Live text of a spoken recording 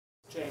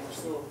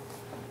So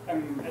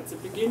at the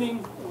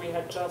beginning, we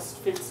had just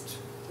fixed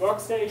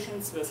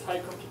workstations with high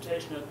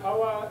computational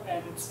power,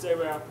 and they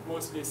were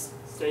mostly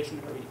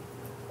stationary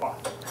or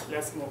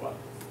less mobile.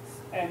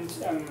 And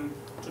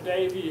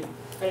today we're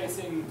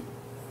facing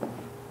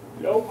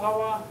low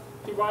power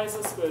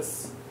devices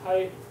with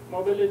high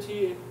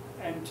mobility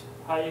and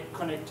high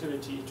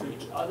connectivity to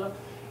each other.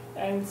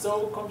 And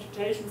so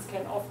computations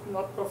can often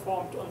not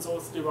performed on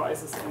those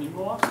devices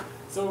anymore.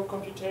 So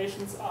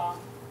computations are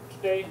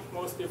today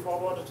mostly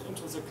forwarded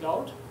into the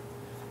cloud,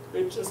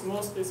 which is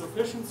mostly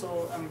sufficient. So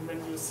when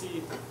you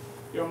see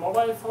your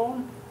mobile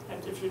phone,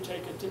 and if you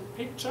take a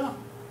picture,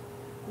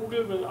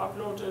 Google will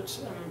upload it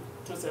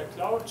to their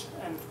cloud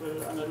and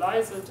will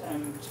analyze it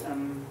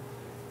and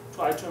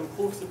try to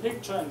improve the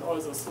picture and all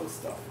this sort of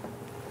stuff.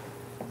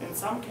 In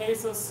some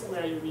cases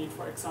where you need,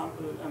 for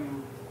example,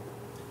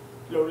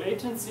 low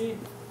latency,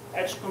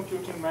 edge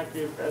computing might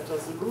be a better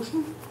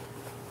solution.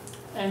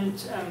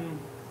 And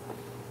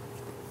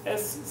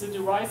as the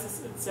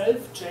devices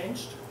itself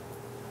changed,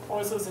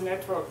 also the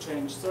network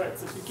changed. So at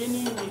the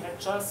beginning we had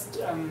just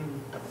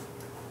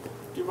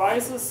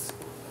devices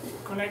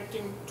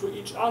connecting to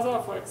each other.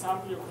 For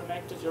example, you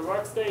connected your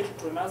workstation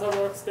to another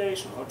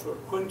workstation or to a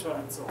printer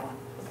and so on.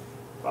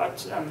 But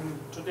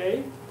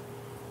today,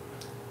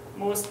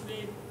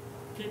 mostly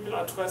people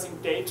are addressing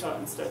data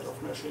instead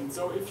of machines.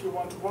 So if you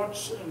want to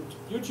watch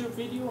a YouTube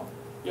video,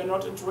 you're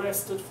not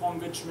interested from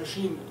which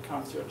machine it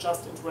comes. You're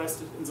just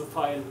interested in the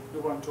file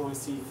you want to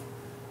receive.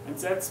 And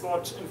that's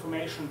what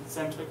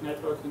information-centric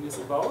networking is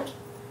about.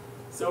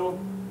 So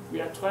we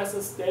address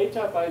this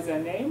data by their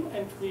name,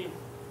 and we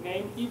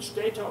name each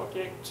data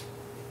object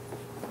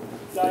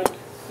like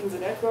in the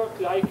network,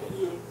 like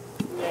you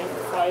name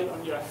a file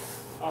on your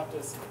hard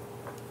disk.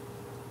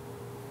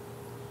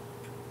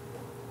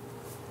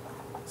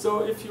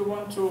 So if you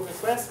want to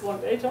request one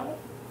data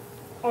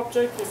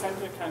object, you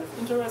send a kind of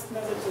interest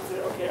message and say,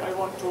 okay, I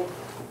want to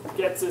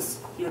get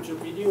this YouTube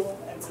video,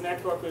 and the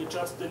network will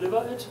just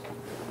deliver it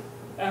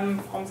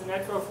from the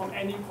network from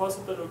any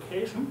possible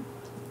location.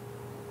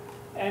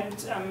 And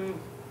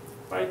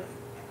by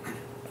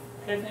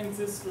having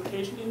this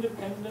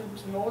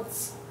location-independent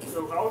nodes,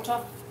 the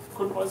router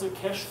could also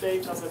cache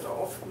data that are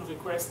often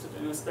requested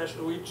in a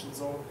special region.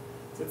 So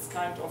that's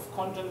kind of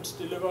content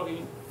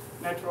delivery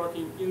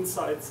networking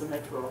inside the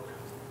network.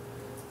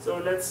 So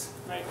let's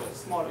make a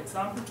small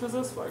example to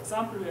this. For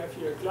example, we have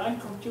here a client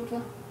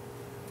computer,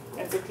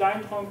 and the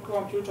client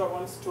computer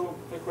wants to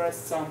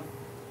request some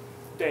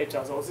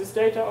data. So this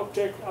data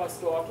objects are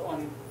stored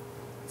on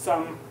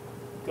some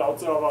cloud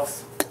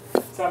servers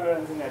somewhere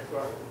in the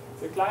network.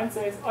 The client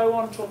says, I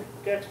want to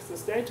get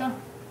this data,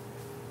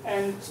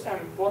 and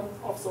one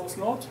of those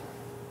nodes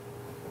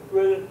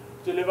will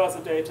deliver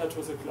the data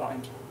to the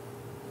client.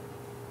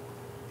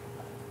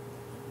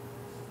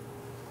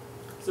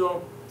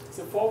 So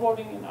the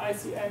forwarding in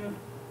ICN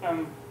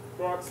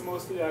works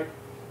mostly like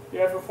you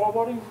have a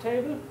forwarding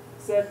table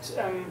that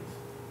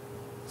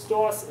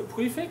stores a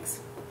prefix,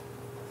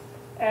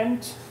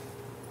 and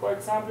for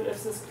example,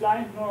 if this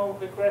client now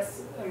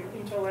requests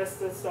interest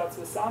that starts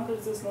with sample,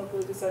 this node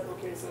will decide,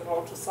 okay, the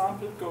route to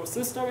sample goes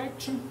this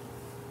direction,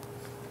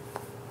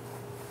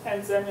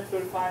 and then it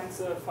will find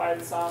the file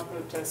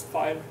sample test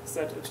file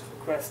that it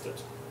requested.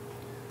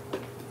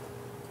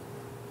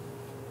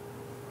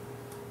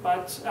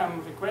 But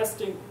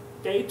requesting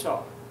data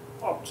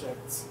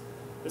objects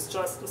is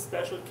just a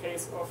special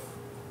case of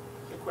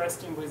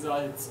requesting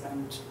results.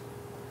 And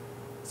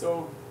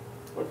so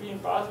what we in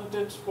Basel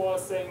did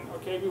was saying,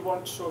 okay, we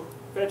want to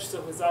fetch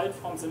the result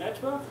from the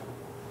network,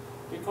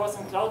 because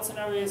in cloud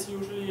scenarios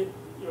usually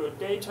your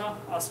data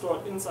are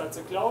stored inside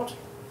the cloud,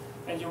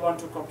 and you want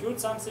to compute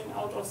something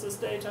out of this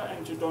data,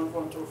 and you don't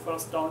want to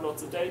first download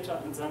the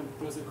data and then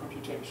do the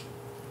computation.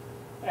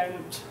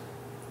 And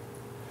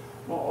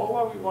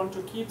moreover, we want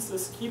to keep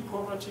this key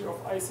property of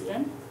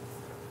ICN,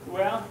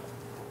 where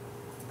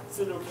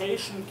the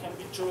location can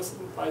be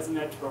chosen by the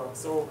network.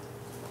 So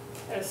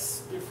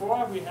as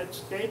before, we had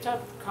data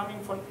coming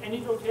from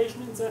any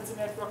location inside the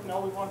network.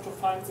 Now we want to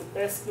find the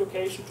best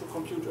location to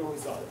compute a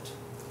result.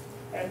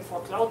 And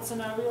for cloud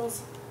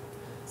scenarios,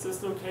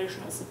 this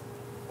location is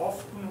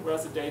often where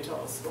the data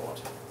are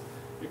stored,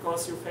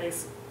 because you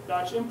face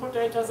large input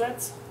data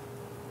sets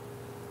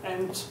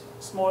and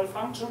small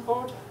function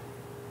code,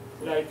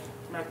 like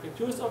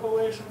MapReduce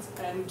operations,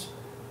 and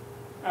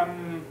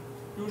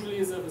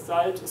usually the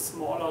result is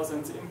smaller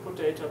than the input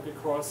data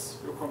because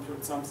you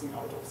compute something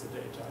out of the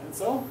data. And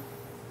so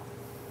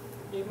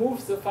we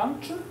move the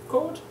function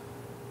code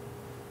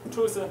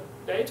to the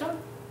data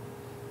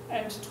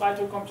and try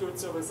to compute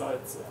the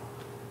results there.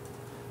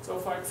 So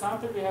for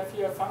example, we have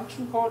here a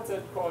function code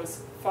that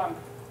calls func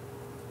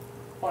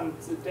on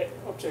the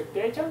object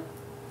data,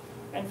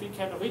 and we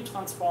can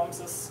retransform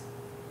this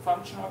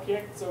function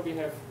object. So we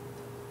have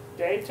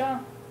data,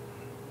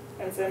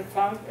 and then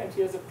func, and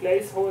here's a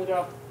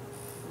placeholder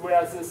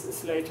where this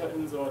is later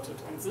inserted.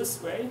 And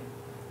this way,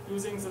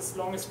 using this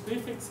longest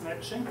prefix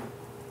matching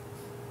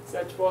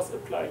that was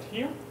applied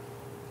here,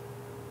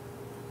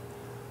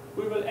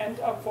 we will end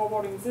up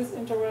forwarding this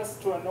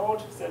interest to a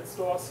node that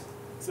stores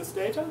this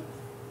data,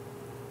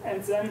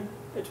 and then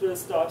it will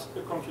start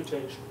the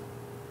computation.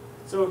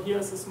 So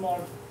here's a small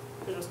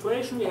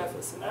illustration. We have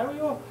a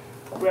scenario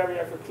where we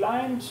have a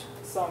client,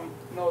 some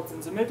nodes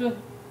in the middle,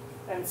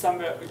 and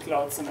somewhere a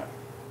cloud scenario.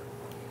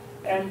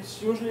 And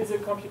usually the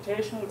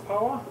computational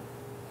power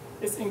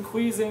is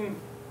increasing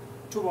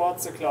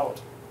towards the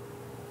cloud.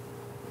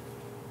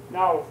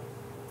 Now,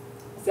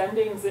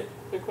 sending the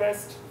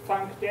request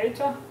func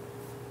data,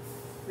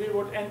 we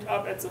would end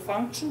up at the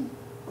function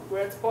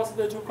where it's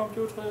possible to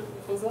compute the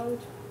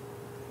result,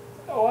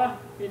 or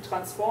we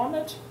transform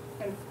it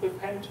and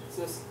prepend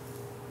this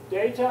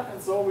data,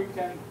 and so we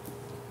can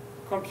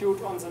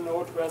compute on the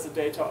node where the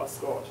data are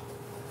stored.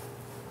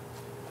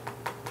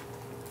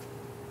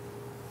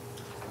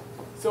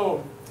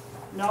 So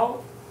now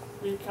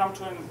we come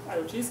to an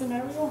IoT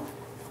scenario,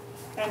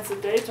 and the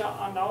data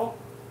are now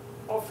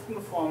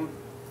often from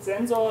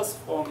sensors,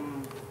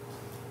 from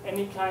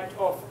any kind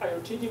of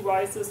IoT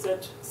devices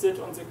that sit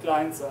on the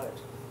client side.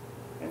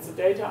 And the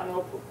data are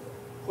now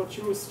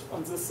produced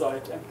on this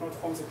side and not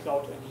from the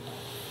cloud anymore.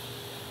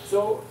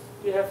 So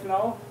we have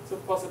now the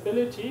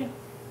possibility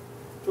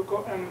to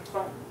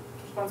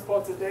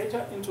transport the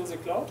data into the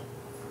cloud,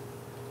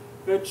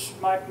 which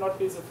might not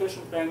be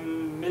sufficient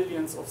when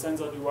millions of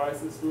sensor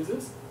devices do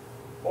this.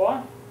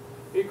 Or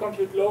we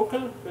compute local,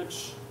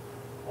 which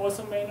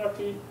also may not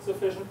be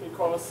sufficient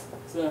because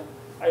the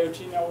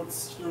IoT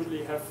nodes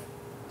usually have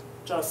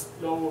just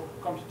low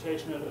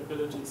computational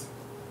abilities.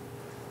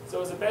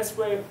 So the best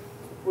way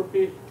would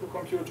be to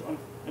compute on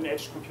an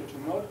edge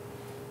computing node.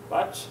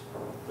 But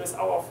with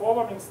our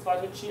forwarding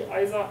strategy,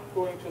 either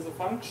going to the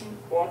function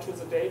or to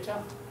the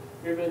data,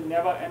 we will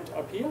never end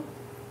up here.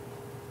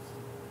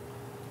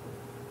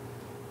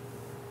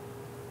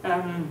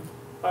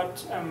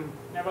 But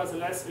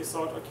nevertheless, we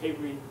thought, okay,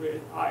 we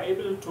are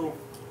able to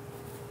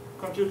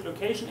compute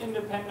location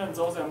independent,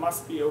 so there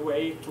must be a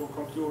way to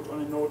compute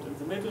on a node in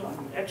the middle, on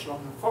an edge, on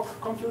a fog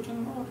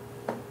computing node.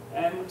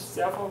 And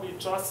therefore, we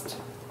just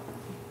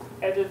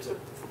added a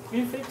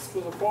prefix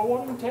to the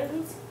forwarding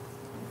tables.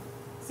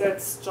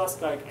 That's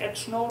just like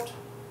edge node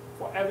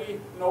for every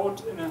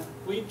node in a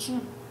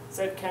region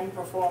that can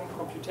perform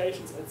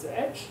computations at the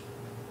edge.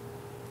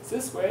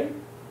 This way,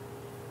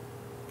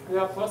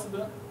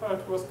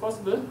 it was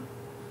possible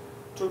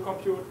to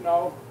compute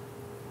now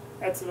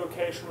at the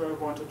location where we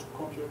wanted to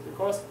compute,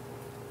 because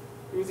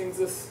using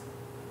this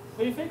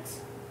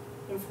prefix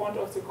in front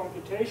of the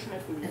computation,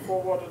 it will be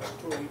forwarded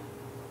to an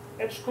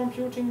edge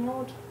computing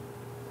node,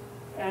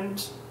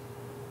 and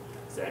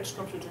the edge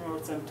computing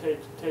node then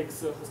takes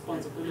the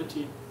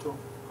responsibility to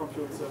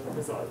compute the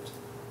result.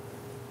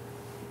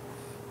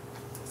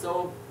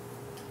 So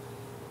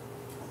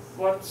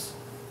what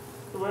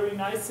the very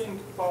nice thing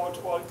about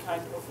all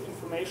kind of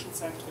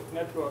information-centric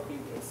networking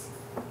is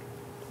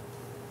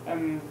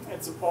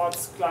it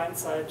supports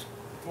client-side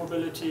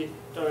mobility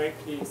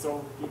directly,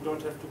 so you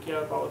don't have to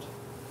care about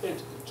it.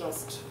 It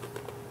just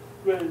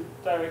will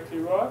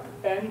directly work,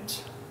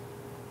 and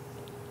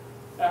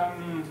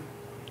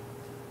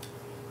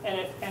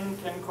NFN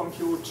can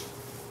compute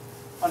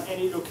on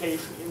any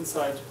location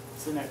inside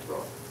the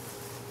network.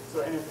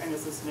 So NFN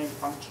is this name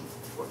function,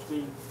 what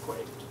we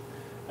created.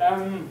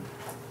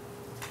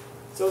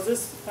 So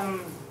this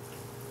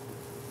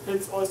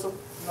fits also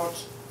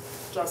not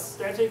just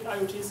static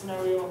IoT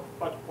scenario,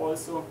 but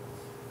also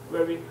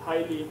very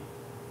highly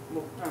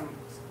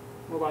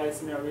mobile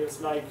scenarios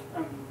like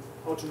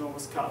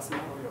autonomous car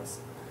scenarios.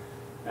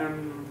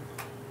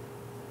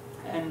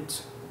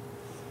 And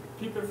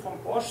people from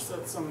Bosch,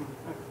 that's a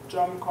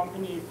German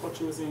company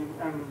producing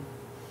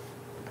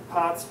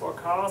parts for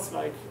cars,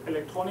 like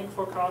electronic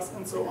for cars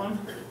and so on,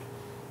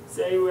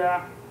 they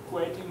were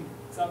creating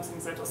something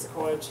that is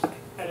called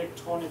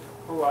Electronic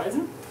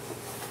Horizon.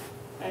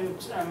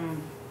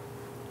 And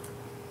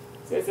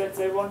they said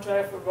they want to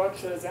have a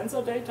virtual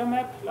sensor data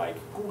map, like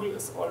Google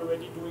is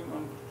already doing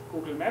on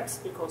Google Maps,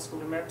 because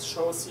Google Maps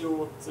shows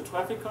you the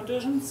traffic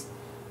conditions,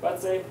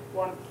 but they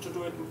want to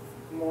do it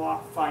more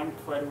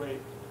fine-grained way,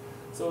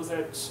 so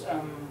that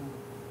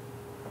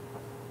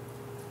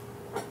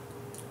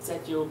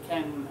that you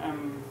can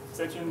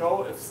that you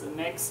know if the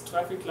next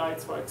traffic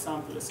lights, for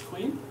example, is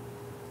green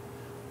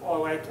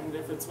or red, and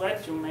if it's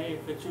red, you may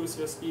reduce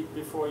your speed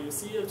before you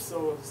see it,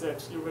 so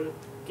that you will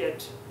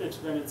get it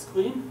when it's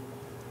green,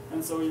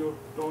 and so you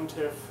don't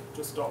have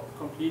to stop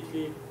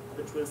completely,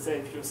 which will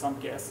save you some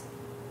gas.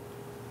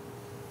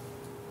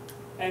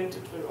 And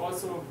it will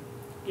also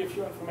give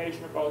you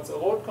information about the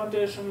road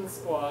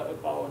conditions or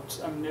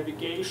about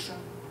navigation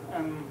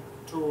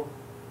to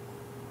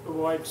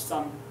avoid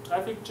some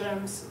traffic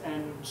jams.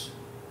 And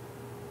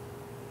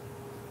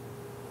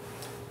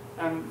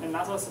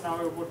another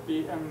scenario would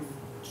be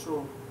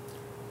to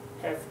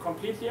have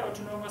completely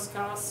autonomous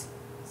cars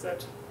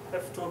that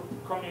have to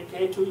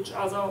communicate to each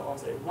other, or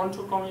they want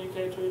to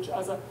communicate to each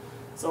other,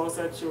 so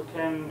that you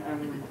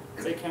can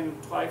they can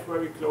drive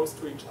very close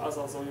to each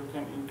other, so you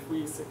can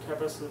increase the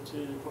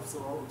capacity of the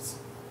roads.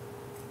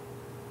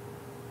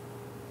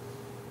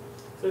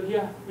 So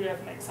here we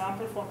have an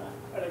example from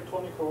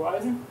electronic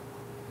horizon.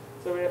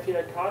 So we have here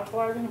a car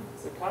driving.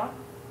 The car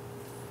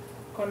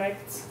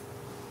connects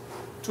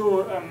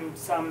to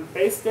some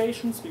base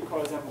stations, we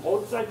call them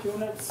roadside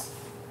units,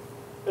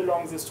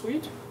 along the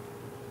street.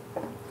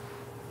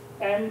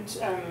 And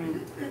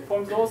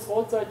from those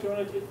roadside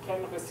units it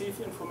can receive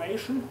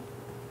information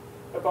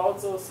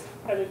about those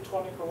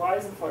electronic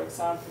horizon. For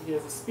example,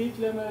 here's a speed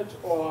limit,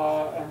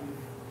 or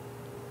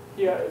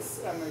here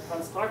is a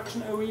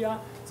construction area.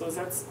 So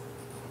that's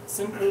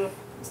simple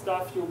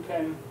stuff you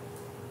can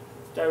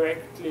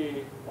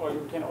directly, or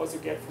you can also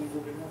get from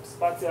Google Maps.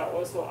 But there are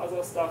also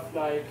other stuff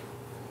like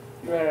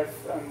you have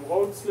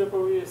road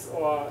slipperies,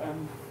 or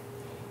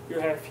you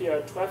have here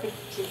a traffic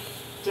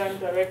jam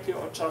directly,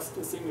 or just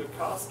a single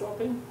car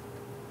stopping.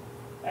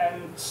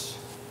 And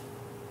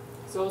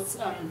those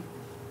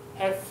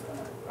have,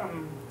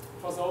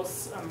 for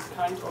those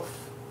kind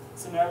of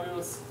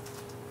scenarios,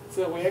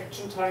 the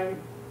reaction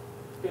time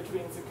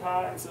between the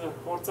car and the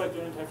roadside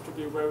unit have to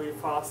be very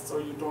fast, so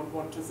you don't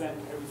want to send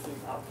everything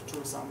up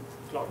to some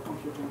cloud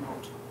computing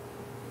node.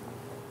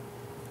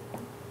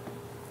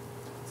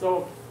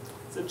 So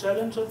the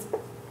challenges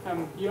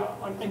here,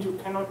 and you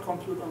cannot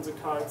compute on the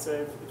car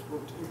itself, it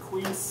would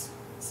increase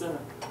the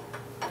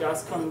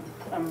gas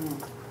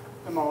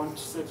amount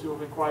that you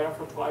require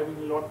for driving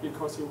a lot,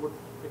 because you would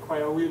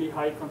require really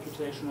high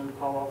computational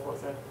power for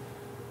that.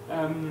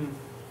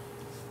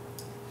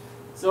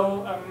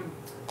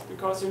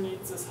 Because you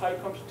need this high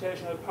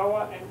computational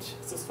power and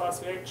this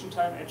fast reaction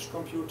time, edge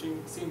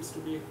computing seems to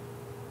be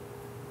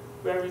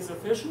very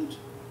sufficient.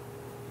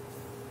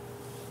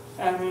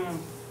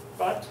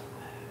 But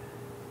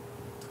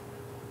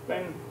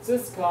when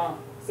this car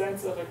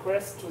sends a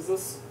request to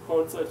this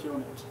roadside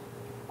unit,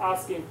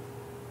 asking,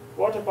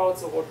 what about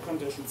the road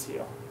conditions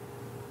here,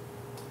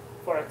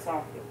 for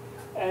example,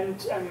 and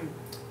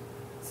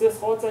this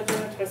roadside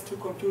unit has to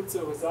compute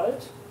the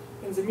result.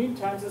 In the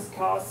meantime, these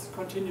cars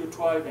continue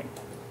driving.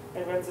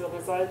 And when the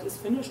result is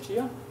finished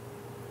here,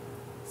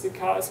 the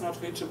car is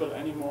not reachable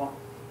anymore.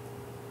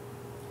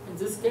 In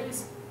this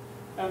case,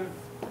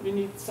 we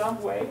need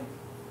some way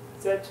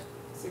that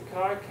the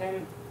car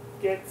can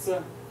get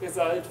the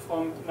result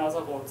from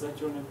another roadside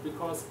unit,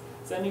 because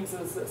sending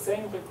the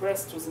same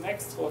request to the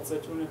next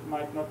roadside unit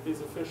might not be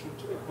sufficient,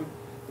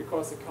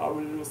 because the car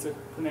will lose the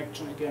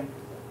connection again.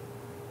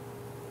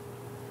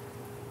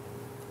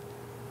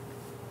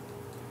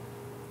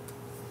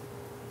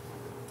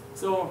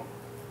 So,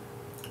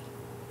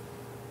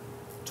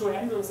 to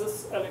handle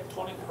this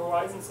electronic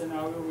horizon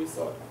scenario, we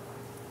thought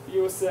we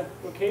use the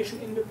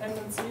location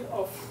independency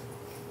of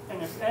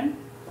NFN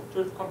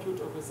to compute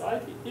a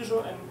result. We issue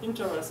an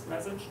interest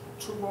message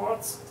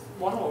towards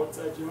one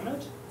roadside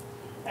unit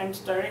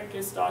and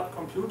directly start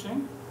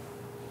computing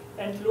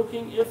and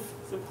looking if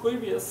the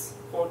previous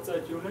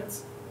roadside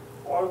units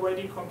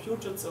already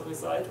computed the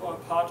result or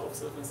part of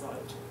the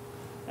result.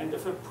 And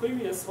if a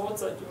previous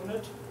roadside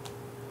unit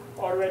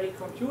already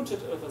computed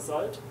a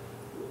result,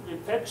 we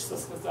fetch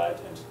this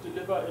result and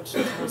deliver it to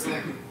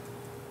the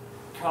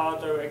car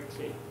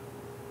directly.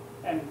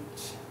 And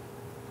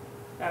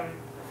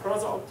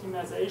further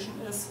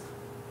optimization is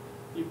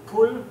we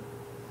pull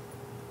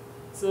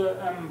the,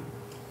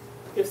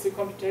 if the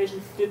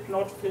computation did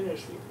not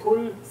finish, we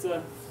pull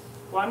the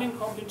running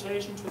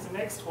computation to the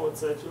next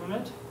roadside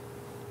unit.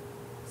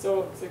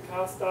 So the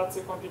car starts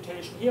the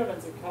computation here. When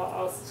the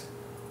car asks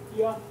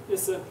here,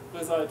 is the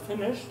result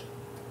finished?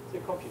 The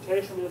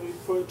computation will be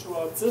pulled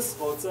towards this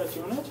roadside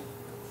unit.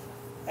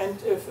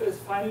 And if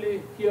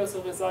finally here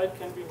the result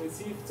can be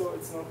received, so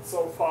it's not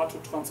so far to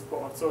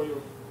transport. So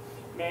you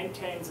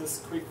maintain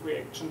this quick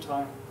reaction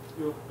time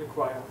you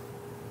require.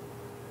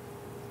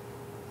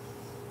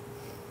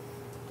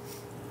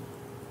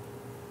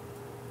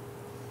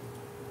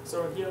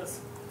 So here's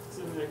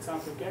the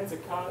example again. The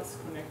car is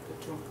connected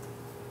to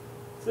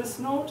this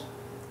node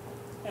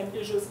and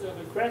issues a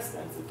request,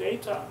 and the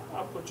data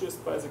are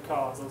produced by the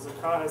car. So the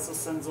car has a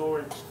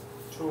sensor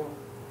to,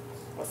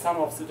 or some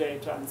of the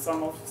data, and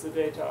some of the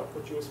data are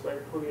produced by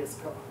the previous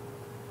car.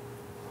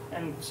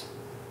 And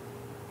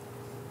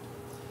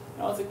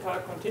now the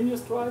car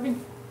continues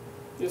driving.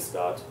 You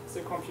start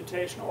the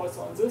computation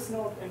also on this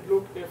node and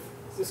look if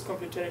this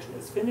computation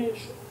is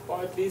finished,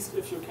 or at least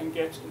if you can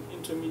get an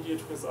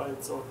intermediate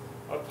result, so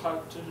a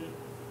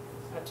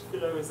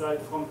particular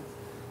result from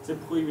the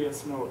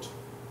previous node.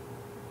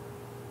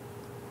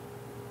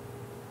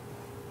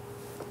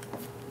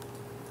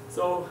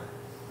 So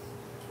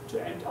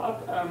to end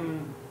up,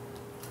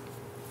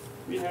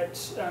 we had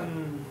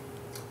seen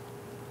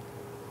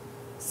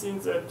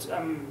that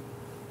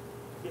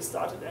we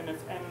started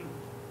NFN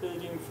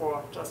building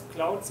for just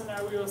cloud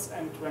scenarios,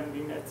 and when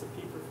we met the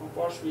people from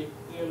Bosch, we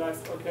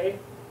realized, okay,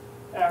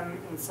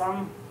 in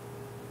some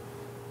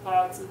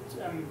parts,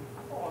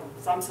 or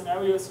some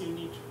scenarios, you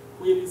need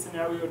really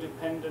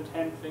scenario-dependent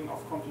handling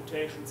of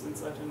computations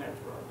inside a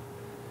network.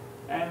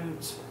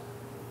 And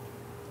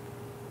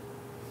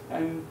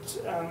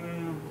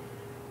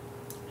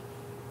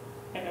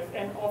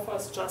NFN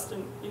offers just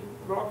a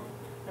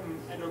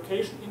a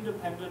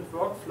location-independent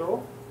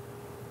workflow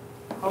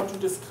how to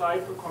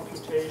describe a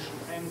computation.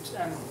 And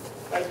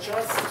by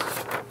just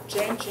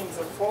changing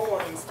the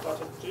forwarding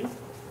strategy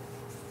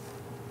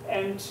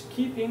and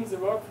keeping the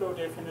workflow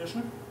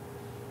definition,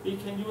 we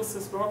can use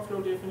this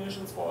workflow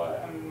definitions for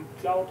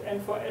cloud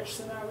and for edge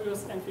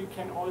scenarios, and we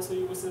can also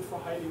use it for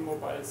highly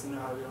mobile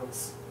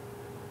scenarios.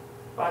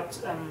 But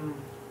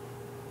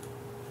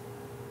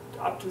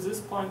up to this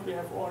point, we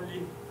have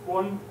only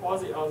one or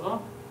the other.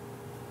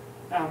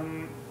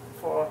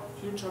 For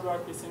future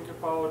work, we think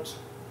about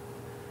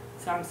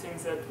something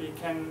that we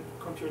can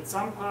compute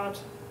some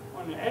part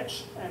on the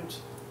edge and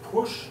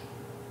push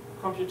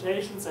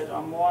computations that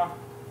are more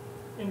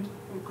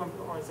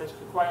or that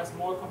requires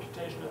more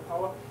computational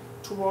power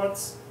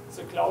towards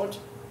the cloud,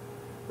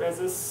 where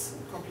this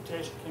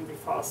computation can be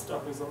faster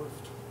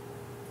resolved.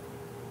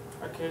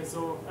 Okay,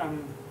 so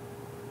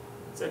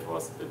that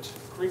was a bit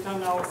quicker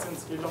now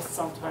since we lost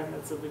some time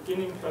at the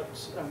beginning, but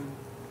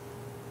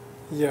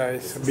yeah,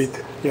 it's a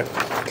bit, yeah.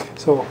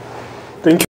 So, thank you.